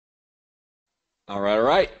All right, all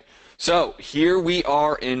right. So here we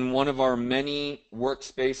are in one of our many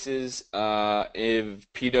workspaces of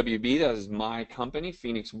PWB. That is my company,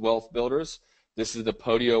 Phoenix Wealth Builders. This is the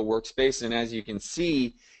Podio workspace, and as you can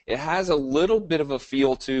see, it has a little bit of a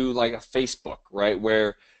feel to like a Facebook, right?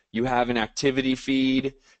 Where you have an activity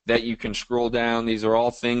feed that you can scroll down. These are all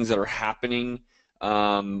things that are happening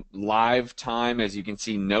live time. As you can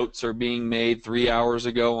see, notes are being made 3 hours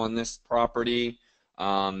ago on this property.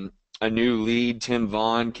 Um, a new lead. Tim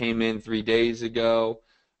Vaughn came in 3 days ago.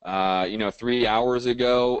 3 hours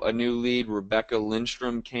ago, a new lead. Rebecca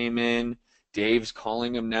Lindstrom came in. Dave's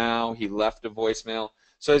calling him now. He left a voicemail.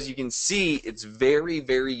 So as you can see, it's very,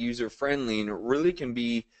 very user friendly, and it really can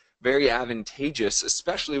be very advantageous,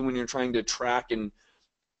 especially when you're trying to track and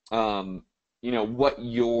um, what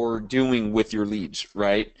you're doing with your leads,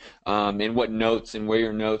 right? And what notes and where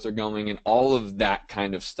your notes are going and all of that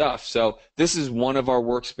kind of stuff. So this is one of our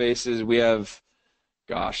workspaces. We have,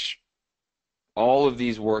 gosh, all of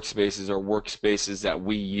these workspaces are workspaces that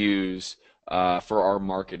we use for our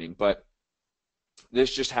marketing. But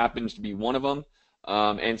this just happens to be one of them.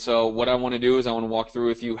 And so what I want to do is I want to walk through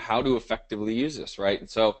with you how to effectively use this, right? And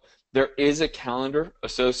so there is a calendar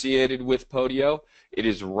associated with Podio. It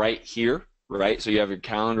is right here, right? So you have your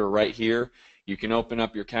calendar right here. You can open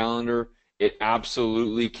up your calendar. It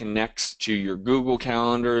absolutely connects to your Google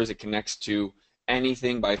calendars. It connects to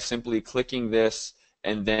anything by simply clicking this,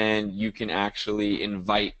 and then you can actually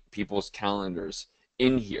invite people's calendars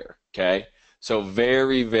in here, okay? So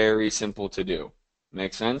very, very simple to do.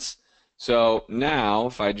 Make sense? So now,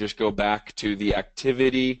 if I just go back to the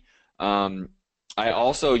activity, I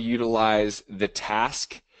also utilize the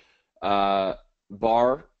task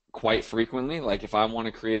bar quite frequently. Like if I want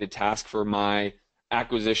to create a task for my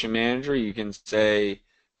acquisition manager, you can say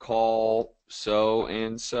call so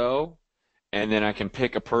and so, and then I can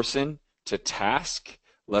pick a person to task.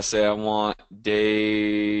 Let's say I want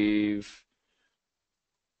Dave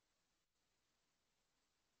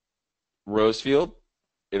Rosefield.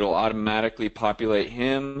 It'll automatically populate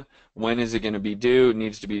him. When is it going to be due? It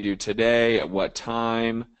needs to be due today. At what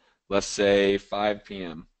time? Let's say 5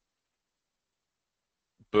 p.m.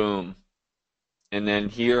 Boom. And then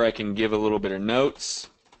here I can give a little bit of notes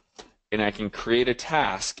and I can create a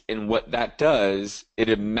task. And what that does, it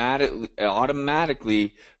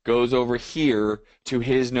automatically goes over here to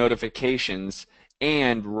his notifications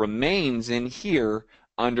and remains in here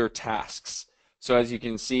under tasks. So as you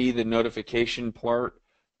can see, the notification part,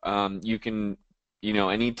 you can,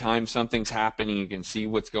 anytime something's happening, you can see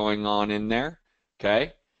what's going on in there.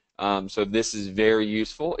 Okay. So this is very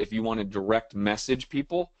useful. If you want to direct message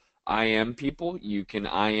people, IM people, you can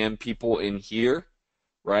IM people in here,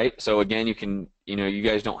 right? So again, you can, you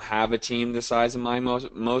guys don't have a team the size of mine,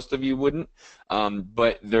 most of you wouldn't,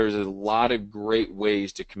 but there's a lot of great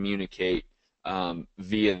ways to communicate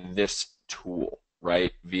via this tool,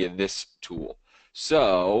 right? Via this tool.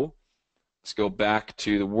 So let's go back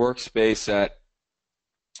to the workspace that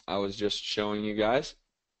I was just showing you guys,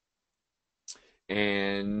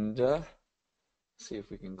 and see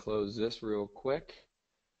if we can close this real quick.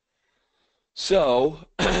 So,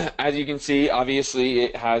 as you can see, obviously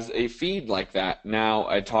it has a feed like that. Now,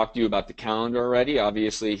 I talked to you about the calendar already.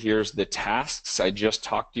 Obviously, here's the tasks. I just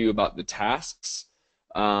talked to you about the tasks.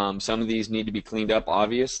 Some of these need to be cleaned up,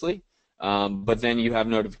 obviously. But then you have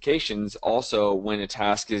notifications. Also, when a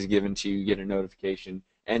task is given to you, you get a notification,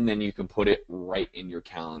 and then you can put it right in your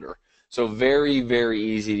calendar. So very, very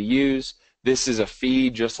easy to use. This is a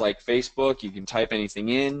feed just like Facebook. You can type anything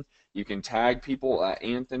in. You can tag people at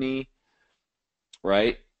Anthony,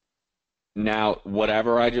 right? Now,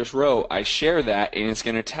 whatever I just wrote, I share that, and it's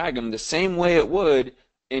going to tag them the same way it would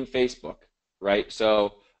in Facebook, right?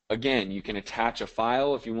 So, again, you can attach a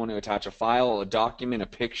file if you want to attach a file, a document, a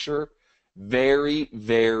picture. Very,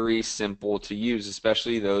 very simple to use,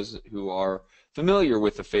 especially those who are familiar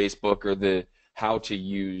with the Facebook or the how to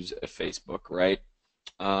use a Facebook, right?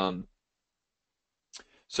 Um,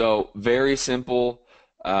 so, very simple.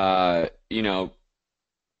 Uh, you know,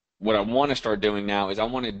 what I want to start doing now is I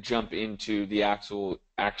want to jump into the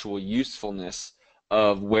actual usefulness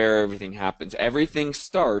of where everything happens. Everything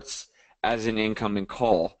starts as an incoming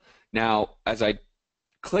call. Now, as I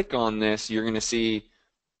click on this, you're going to see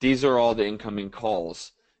these are all the incoming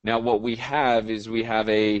calls. Now, what we have is we have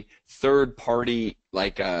a third party,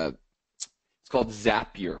 like it's called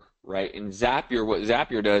Zapier, right? And Zapier, what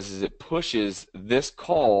Zapier does is it pushes this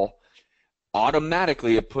call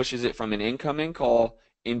automatically. It pushes it from an incoming call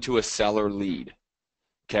into a seller lead.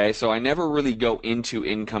 Okay, so I never really go into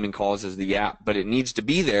incoming calls as the app, but it needs to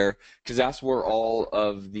be there because that's where all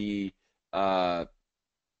of uh,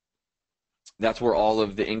 That's where all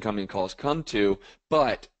of the incoming calls come to,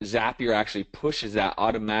 but Zapier actually pushes that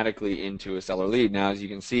automatically into a seller lead. Now, as you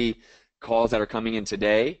can see, calls that are coming in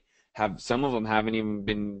today, some of them haven't even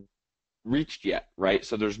been reached yet, right?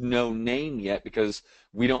 So there's no name yet because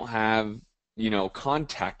we don't have,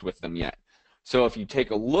 contact with them yet. So if you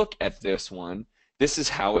take a look at this one, this is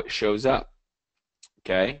how it shows up,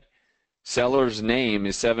 okay? Seller's name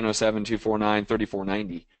is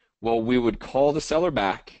 707-249-3490. Well, we would call the seller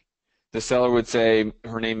back. The seller would say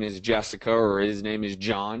her name is Jessica or his name is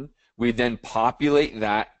John. We then populate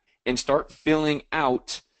that and start filling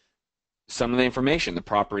out some of the information, the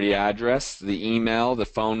property address, the email, the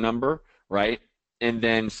phone number, right? And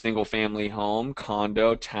then single family home,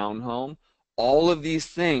 condo, townhome. All of these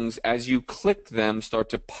things, as you click them, start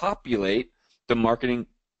to populate. The marketing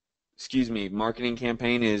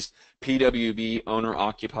campaign is PWB owner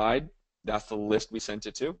occupied. That's the list we sent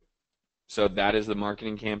it to. So that is the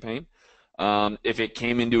marketing campaign. If it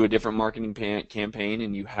came into a different marketing campaign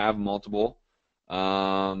and you have multiple,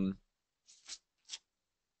 that's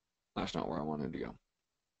not where I wanted to go.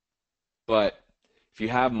 But if you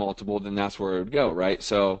have multiple, then that's where it would go, right?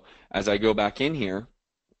 So as I go back in here,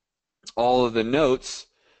 all of the notes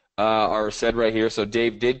are said right here. So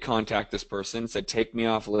Dave did contact this person, said, take me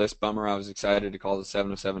off list. Bummer, I was excited to call the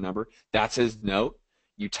 707 number. That's his note.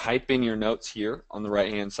 You type in your notes here on the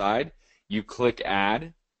right-hand side. You click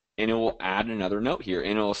add, and it will add another note here,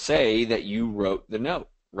 and it will say that you wrote the note,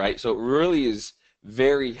 right? So it really is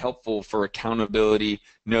very helpful for accountability,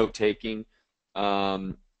 note-taking.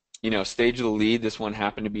 Stage of the lead. This one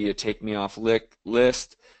happened to be a take me off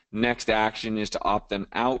list. Next action is to opt them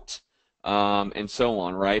out, and so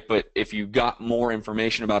on, right? But if you got more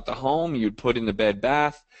information about the home, you'd put in the bed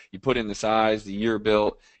bath, you put in the size, the year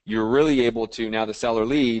built. You're really able to, now the seller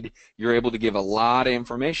lead, you're able to give a lot of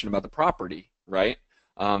information about the property, right?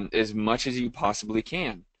 As much as you possibly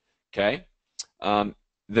can, okay?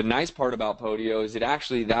 The nice part about Podio is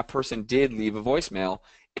that person did leave a voicemail,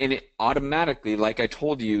 and it automatically, like I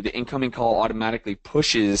told you, the incoming call automatically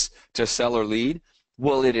pushes to seller lead.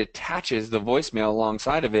 Well, it attaches the voicemail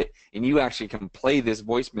alongside of it, and you actually can play this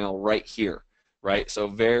voicemail right here, right? So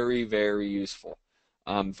very, very useful.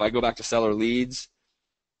 If I go back to seller leads,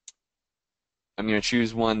 I'm going to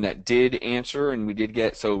choose one that did answer, and we did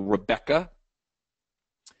get, so Rebecca,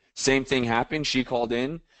 same thing happened. She called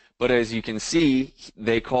in, but as you can see,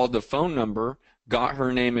 they called the phone number, got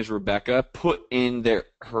her name as Rebecca, put in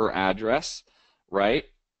her address, right?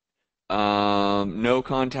 No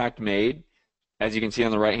contact made. As you can see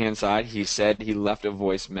on the right-hand side, he said he left a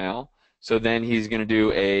voicemail. So then he's going to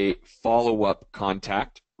do a follow-up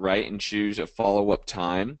contact, right, and choose a follow-up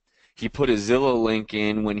time. He put a Zillow link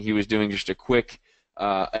in when he was doing just a quick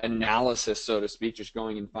analysis, so to speak, just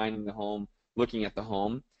going and finding the home, looking at the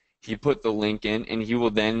home. He put the link in, and he will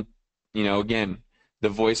then, again, the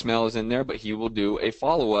voicemail is in there, but he will do a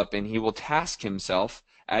follow-up, and he will task himself.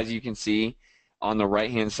 As you can see on the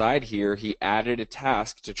right-hand side here, he added a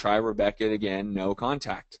task to try Rebecca again, no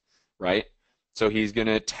contact, right? So he's going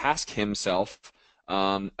to task himself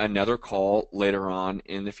another call later on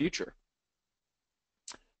in the future.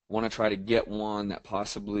 Want to try to get one that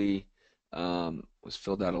possibly was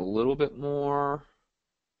filled out a little bit more.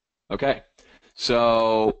 Okay,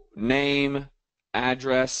 so name,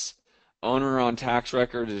 address, owner on tax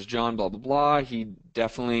record is John blah blah blah. He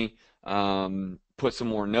definitely put some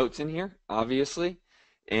more notes in here, obviously,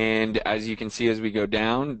 and as you can see as we go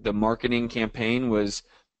down, the marketing campaign was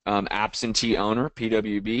absentee owner,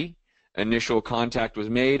 PWB. Initial contact was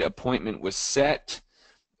made, appointment was set,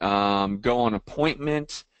 go on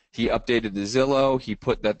appointment. He updated the Zillow. He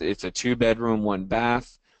put that it's a 2-bedroom, 1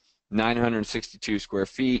 bath, 962 square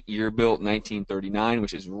feet, year built 1939,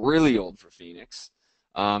 which is really old for Phoenix.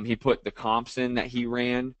 He put the comps in that he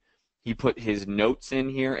ran. He put his notes in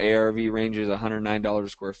here. ARV ranges $109 a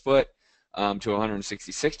square foot to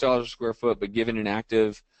 $166 a square foot, but given an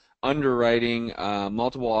active underwriting,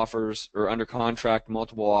 multiple offers, or under contract,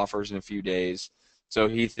 multiple offers in a few days. So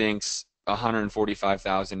he thinks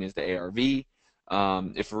 $145,000 is the ARV.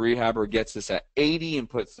 If a rehabber gets this at 80 and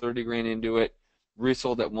put 30 grand into it,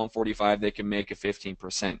 resold at 145, they can make a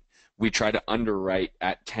 15%. We try to underwrite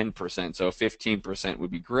at 10%, so 15%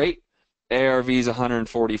 would be great. ARV is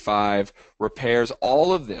 145, repairs,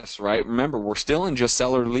 all of this, right? Remember, we're still in just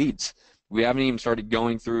seller leads. We haven't even started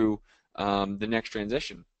going through the next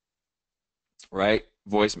transition, right?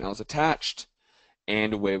 Voicemail's attached,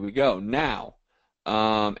 and away we go. Now,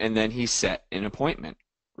 and then he set an appointment,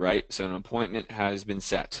 right? So an appointment has been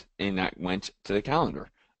set, and that went to the calendar.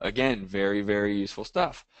 Again, very, very useful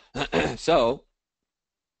stuff. So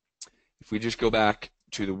if we just go back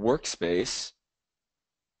to the workspace,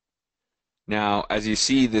 now as you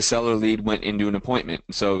see, the seller lead went into an appointment.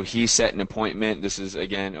 So he set an appointment. This is,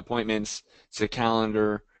 again, appointments. It's a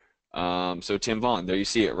calendar. So Tim Vaughn, there you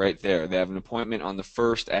see it right there. They have an appointment on the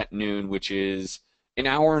 1st at noon, which is an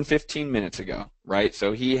hour and 15 minutes ago, right?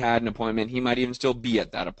 So he had an appointment. He might even still be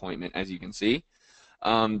at that appointment, as you can see.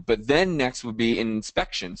 But then next would be an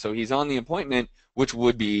inspection. So he's on the appointment, which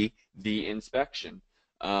would be the inspection.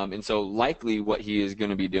 And so likely what he is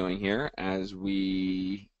going to be doing here, as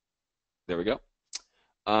we, there we go.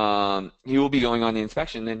 He will be going on the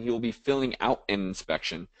inspection, then he will be filling out an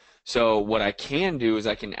inspection. So what I can do is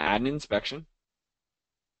I can add an inspection.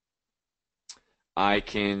 I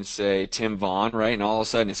can say Tim Vaughn, right? And all of a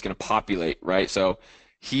sudden it's going to populate, right? So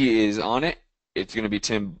he is on it. It's going to be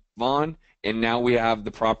Tim Vaughn. And now we have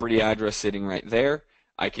the property address sitting right there.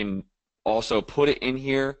 I can also put it in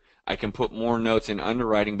here. I can put more notes in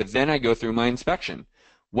underwriting, but then I go through my inspection.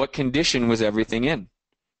 What condition was everything in?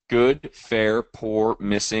 Good, fair, poor,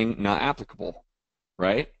 missing, not applicable,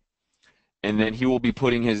 right? And then he will be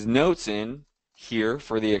putting his notes in here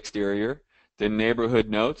for the exterior. The neighborhood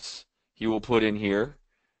notes he will put in here,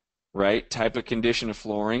 right? Type of condition of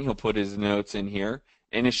flooring, he'll put his notes in here.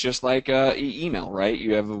 And it's just like email, right?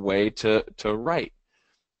 You have a way to write.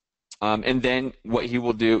 And then what he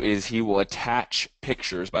will do is he will attach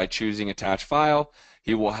pictures by choosing attach file.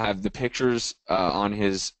 He will have the pictures on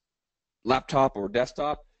his laptop or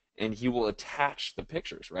desktop, and he will attach the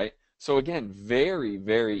pictures, right? So again, very,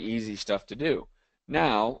 very easy stuff to do.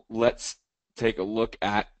 Now, let's take a look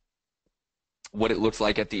at what it looks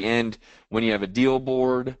like at the end when you have a deal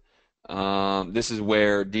board. This is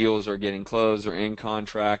where deals are getting closed or in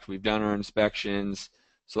contract. We've done our inspections.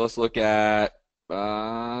 So let's look at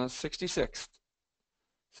 66th.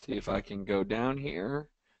 See if I can go down here.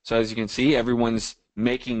 So as you can see, everyone's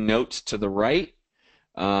making notes to the right.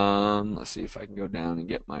 Let's see if I can go down and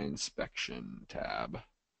get my inspection tab.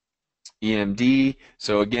 EMD.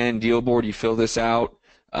 So again, deal board, you fill this out.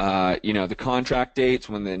 You know, the contract dates,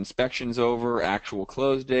 when the inspection's over, actual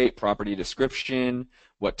close date, property description,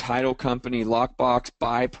 what title company, lockbox,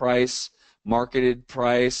 buy price, marketed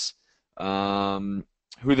price, who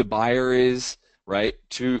the buyer is, right?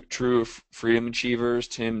 True Freedom Achievers,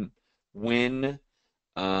 Tim Wynn.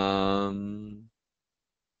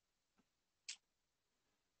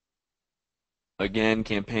 Again,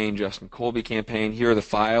 campaign, Justin Colby campaign. Here are the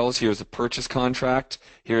files. Here's the purchase contract.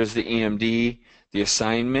 Here's the EMD, the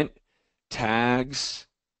assignment, tags.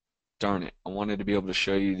 Darn it, I wanted to be able to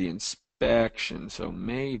show you the inspection, so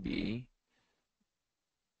maybe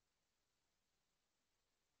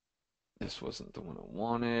this wasn't the one I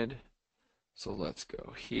wanted. So let's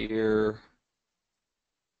go here.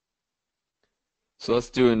 So let's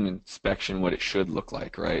do an inspection, what it should look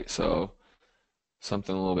like, right? So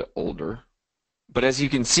something a little bit older. But as you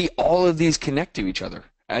can see, all of these connect to each other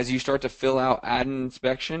as you start to fill out add an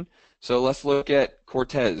inspection. So let's look at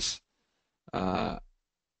Cortez.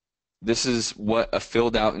 This is what a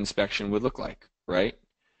filled out inspection would look like, right?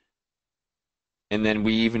 And then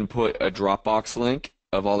we even put a Dropbox link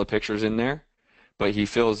of all the pictures in there. But he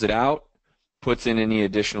fills it out, puts in any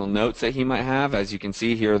additional notes that he might have. As you can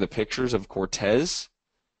see, here are the pictures of Cortez,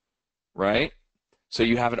 right? So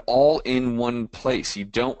you have it all in one place. You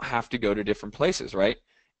don't have to go to different places, right?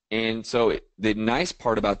 And so the nice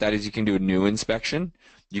part about that is you can do a new inspection.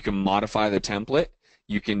 You can modify the template.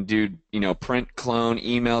 You can do, print, clone,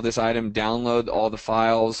 email this item, download all the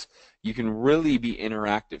files. You can really be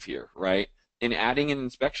interactive here, right? And adding an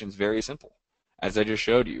inspection is very simple, as I just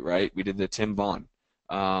showed you, right? We did the Tim Vaughn.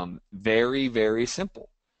 Very, very simple.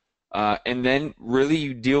 And then really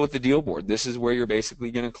you deal with the deal board. This is where you're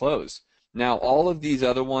basically going to close. Now, all of these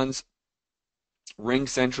other ones, Ring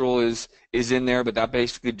Central is in there, but that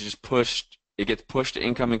basically just gets pushed to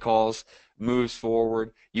incoming calls, moves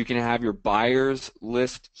forward. You can have your buyers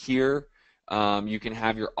list here. You can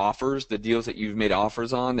have your offers, the deals that you've made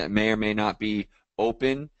offers on that may or may not be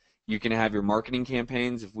open. You can have your marketing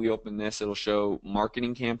campaigns. If we open this, it'll show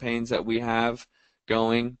marketing campaigns that we have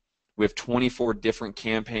going. We have 24 different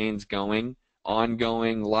campaigns going,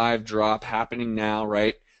 ongoing, live drop, happening now,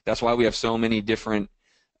 right? That's why we have so many different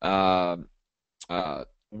workspaces.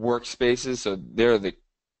 So there are the,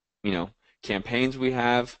 campaigns we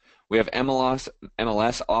have. We have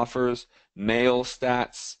MLS offers, mail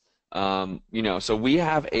stats. So we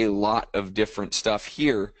have a lot of different stuff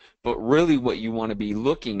here. But really, what you want to be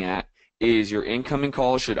looking at is your incoming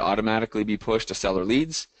calls should automatically be pushed to seller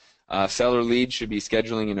leads. Seller leads should be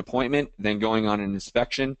scheduling an appointment, then going on an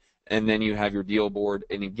inspection, and then you have your deal board.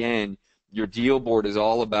 And again, your deal board is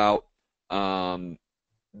all about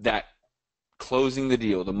that closing the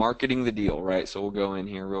deal, the marketing the deal, right? So we'll go in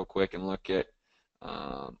here real quick and look at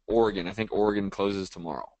Oregon. I think Oregon closes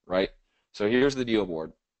tomorrow, right? So here's the deal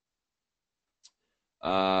board.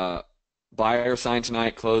 Buyer signed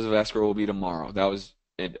tonight, close of escrow will be tomorrow. That was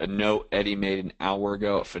a note Eddie made an hour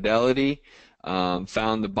ago at Fidelity.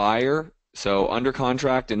 Found the buyer, so under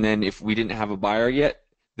contract, and then if we didn't have a buyer yet,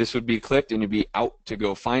 this would be clicked and you'd be out to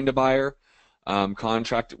go find a buyer.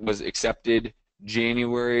 Contract was accepted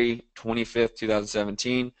January 25th,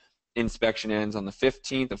 2017. Inspection ends on the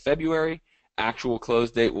 15th of February. Actual close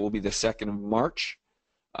date will be the 2nd of March.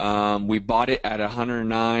 We bought it at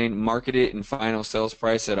 109, marketed and final sales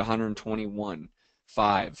price at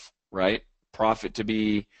 121.5, right? Profit to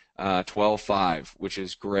be 12.5, which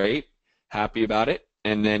is great. Happy about it.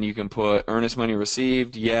 And then you can put earnest money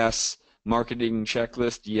received, yes. Marketing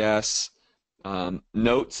checklist, yes.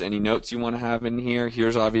 Notes, any notes you want to have in here.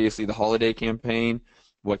 Here's obviously the holiday campaign,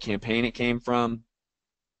 what campaign it came from.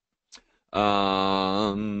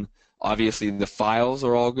 Obviously the files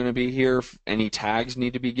are all going to be here. Any tags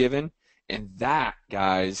need to be given. And that,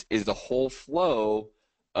 guys, is the whole flow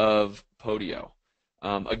of Podio.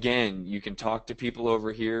 Again, you can talk to people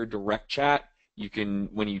over here, direct chat. You can,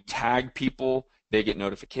 when you tag people, they get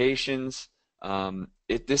notifications.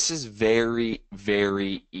 This is very,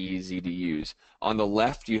 very easy to use. On the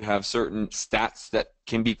left, you have certain stats that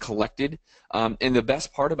can be collected. And the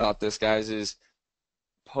best part about this, guys, is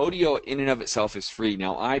Podio in and of itself is free.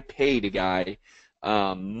 Now, I paid a guy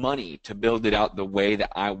money to build it out the way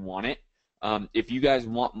that I want it. If you guys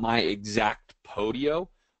want my exact Podio,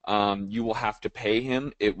 you will have to pay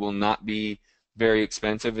him. It will not be very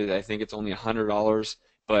expensive. I think it's only $100,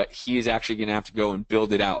 but he is actually going to have to go and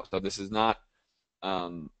build it out. So this is not,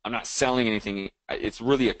 I'm not selling anything. It's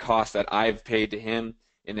really a cost that I've paid to him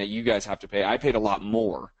and that you guys have to pay. I paid a lot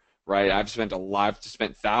more, right? I've spent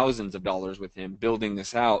thousands of dollars with him building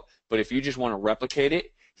this out. But if you just want to replicate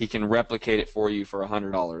it, he can replicate it for you for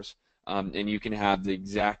 $100. And you can have the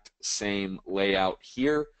exact same layout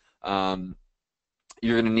here.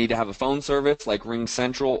 You're going to need to have a phone service like Ring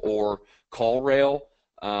Central or CallRail.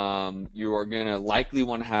 You are going to likely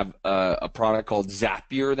want to have a product called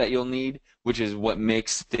Zapier that you'll need, which is what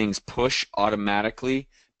makes things push automatically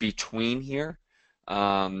between here.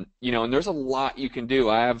 And there's a lot you can do.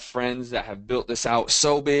 I have friends that have built this out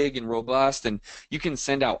so big and robust, and you can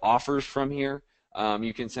send out offers from here.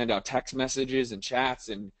 You can send out text messages and chats,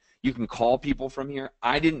 and you can call people from here.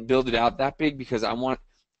 I didn't build it out that big because I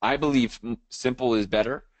believe simple is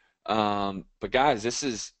better. But guys, this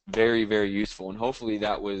is very, very useful, and hopefully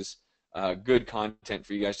that was good content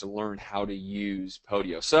for you guys to learn how to use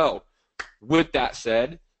Podio. So with that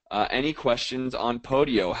said, any questions on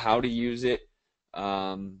Podio, how to use it,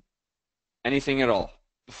 anything at all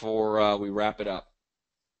before we wrap it up?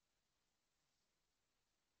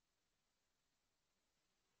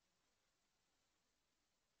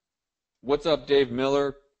 What's up, Dave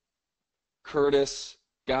Miller, Curtis,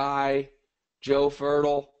 Guy, Joe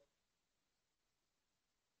Fertile?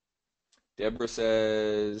 Deborah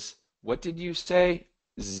says, what did you say?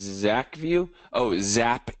 Zacview? Oh,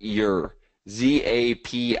 Zapier. Z-A-P-I-E-R.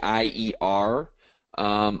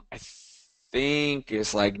 I think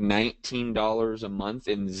it's like $19 a month,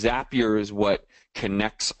 and Zapier is what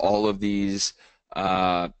connects all of these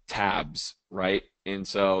tabs, right? And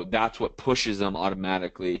so that's what pushes them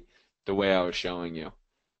automatically the way I was showing you.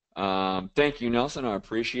 Thank you, Nelson. I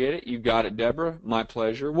appreciate it. You got it, Deborah. My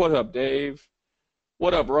pleasure. What up, Dave?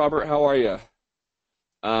 What up, Robert? How are you?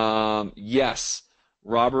 Yes,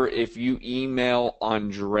 Robert, if you email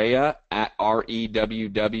Andrea at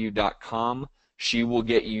reww.com, she will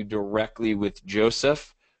get you directly with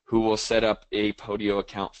Joseph, who will set up a Podio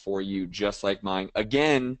account for you, just like mine.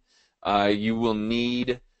 Again, you will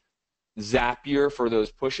need Zapier for those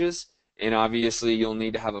pushes, and obviously you'll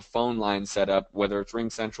need to have a phone line set up, whether it's Ring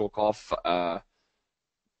Central, CallRail,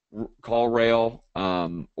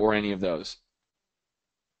 or any of those.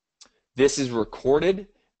 This is recorded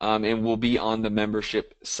and will be on the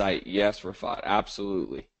membership site. Yes, Rafat,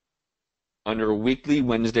 absolutely. Under Weekly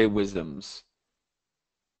Wednesday Wisdoms.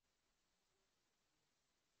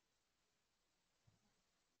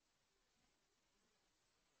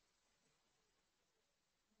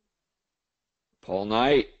 Paul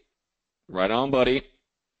Knight, right on, buddy.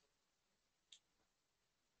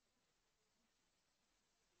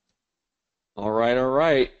 All right, all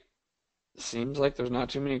right. Seems like there's not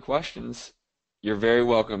too many questions. You're very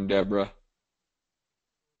welcome, Deborah.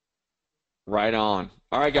 Right on.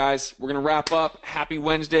 All right, guys, we're going to wrap up. Happy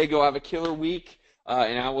Wednesday. Go have a killer week.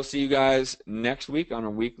 And I will see you guys next week on our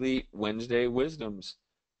Weekly Wednesday Wisdoms.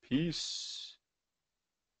 Peace.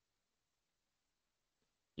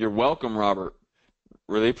 You're welcome, Robert.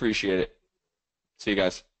 Really appreciate it. See you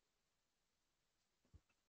guys.